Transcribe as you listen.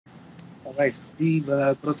All right, Steve,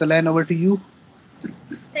 Krotalan, over to you.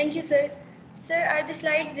 Thank you, sir. Sir, are the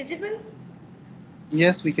slides visible?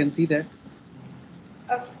 Yes, we can see that.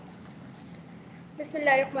 Okay.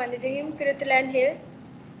 Bismillahirrahmanirrahim. Kurutalan here.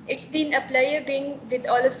 It's been a pleasure being with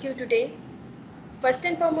all of you today. First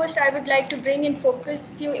and foremost, I would like to bring in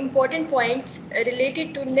focus few important points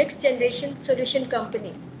related to next generation solution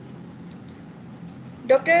company.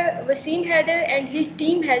 Dr. Wasim Haider and his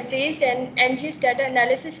team has raised an NGS data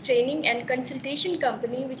analysis training and consultation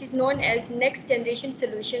company which is known as Next Generation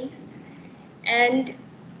Solutions, and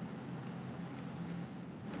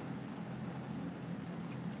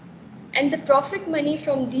the profit money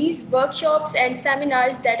from these workshops and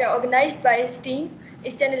seminars that are organized by his team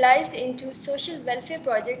is channelized into social welfare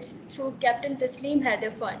projects through Captain Taslim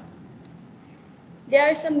Haider Fund. There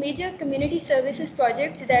are some major community services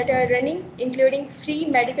projects that are running, including free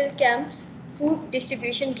medical camps, food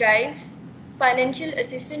distribution drives, financial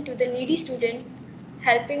assistance to the needy students,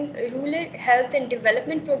 helping rural health and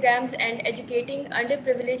development programs, and educating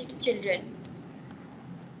underprivileged children.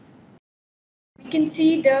 We can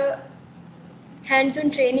see the hands-on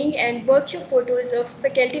training and workshop photos of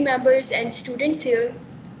faculty members and students here.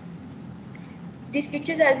 These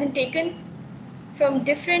pictures have been taken from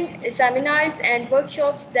different seminars and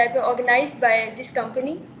workshops that were organized by this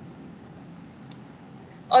company.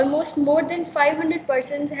 Almost more than 500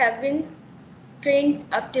 persons have been trained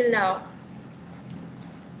up till now.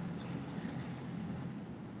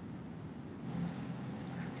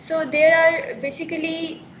 So there are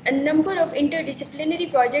basically a number of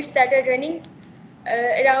interdisciplinary projects that are running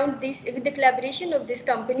around this with the collaboration of this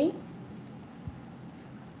company.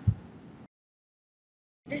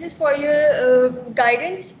 This is for your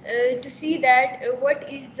guidance to see that what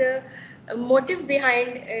is the motive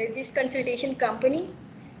behind this consultation company.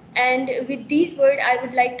 And with these words, I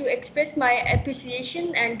would like to express my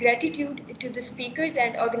appreciation and gratitude to the speakers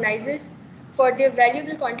and organizers for their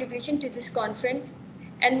valuable contribution to this conference.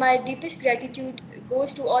 And my deepest gratitude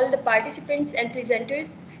goes to all the participants and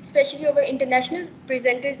presenters, especially our international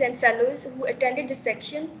presenters and fellows who attended the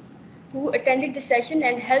session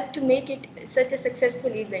and helped to make it such a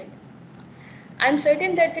successful event. I'm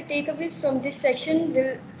certain that the takeaways from this section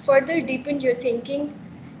will further deepen your thinking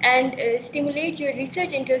and stimulate your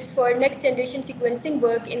research interest for next generation sequencing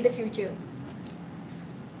work in the future.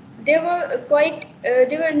 There were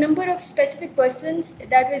a number of specific questions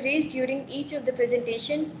that were raised during each of the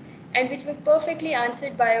presentations and which were perfectly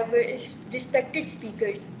answered by our respected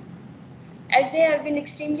speakers, as they have been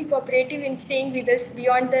extremely cooperative in staying with us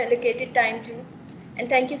beyond the allocated time too. And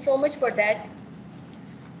thank you so much for that.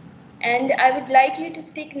 And I would like you to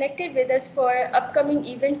stay connected with us for upcoming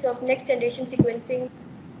events of next generation sequencing.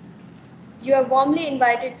 You are warmly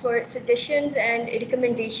invited for suggestions and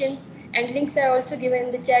recommendations, and links are also given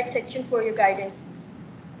in the chat section for your guidance.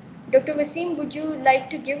 Dr. Wasim, would you like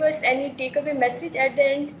to give us any takeaway message at the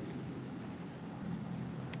end?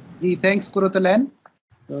 Thanks, Krotalan.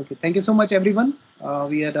 Okay, thank you so much, everyone.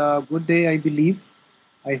 We had a good day, I believe.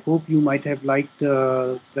 I hope you might have liked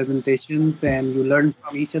presentations and you learned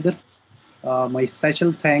from each other. My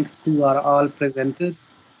special thanks to our all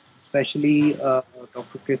presenters, especially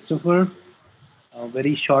Dr. Christopher.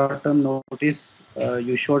 Very short-term notice,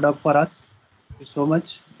 you showed up for us. Thank you so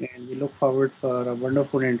much, and we look forward for a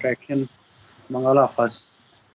wonderful interaction among all of us.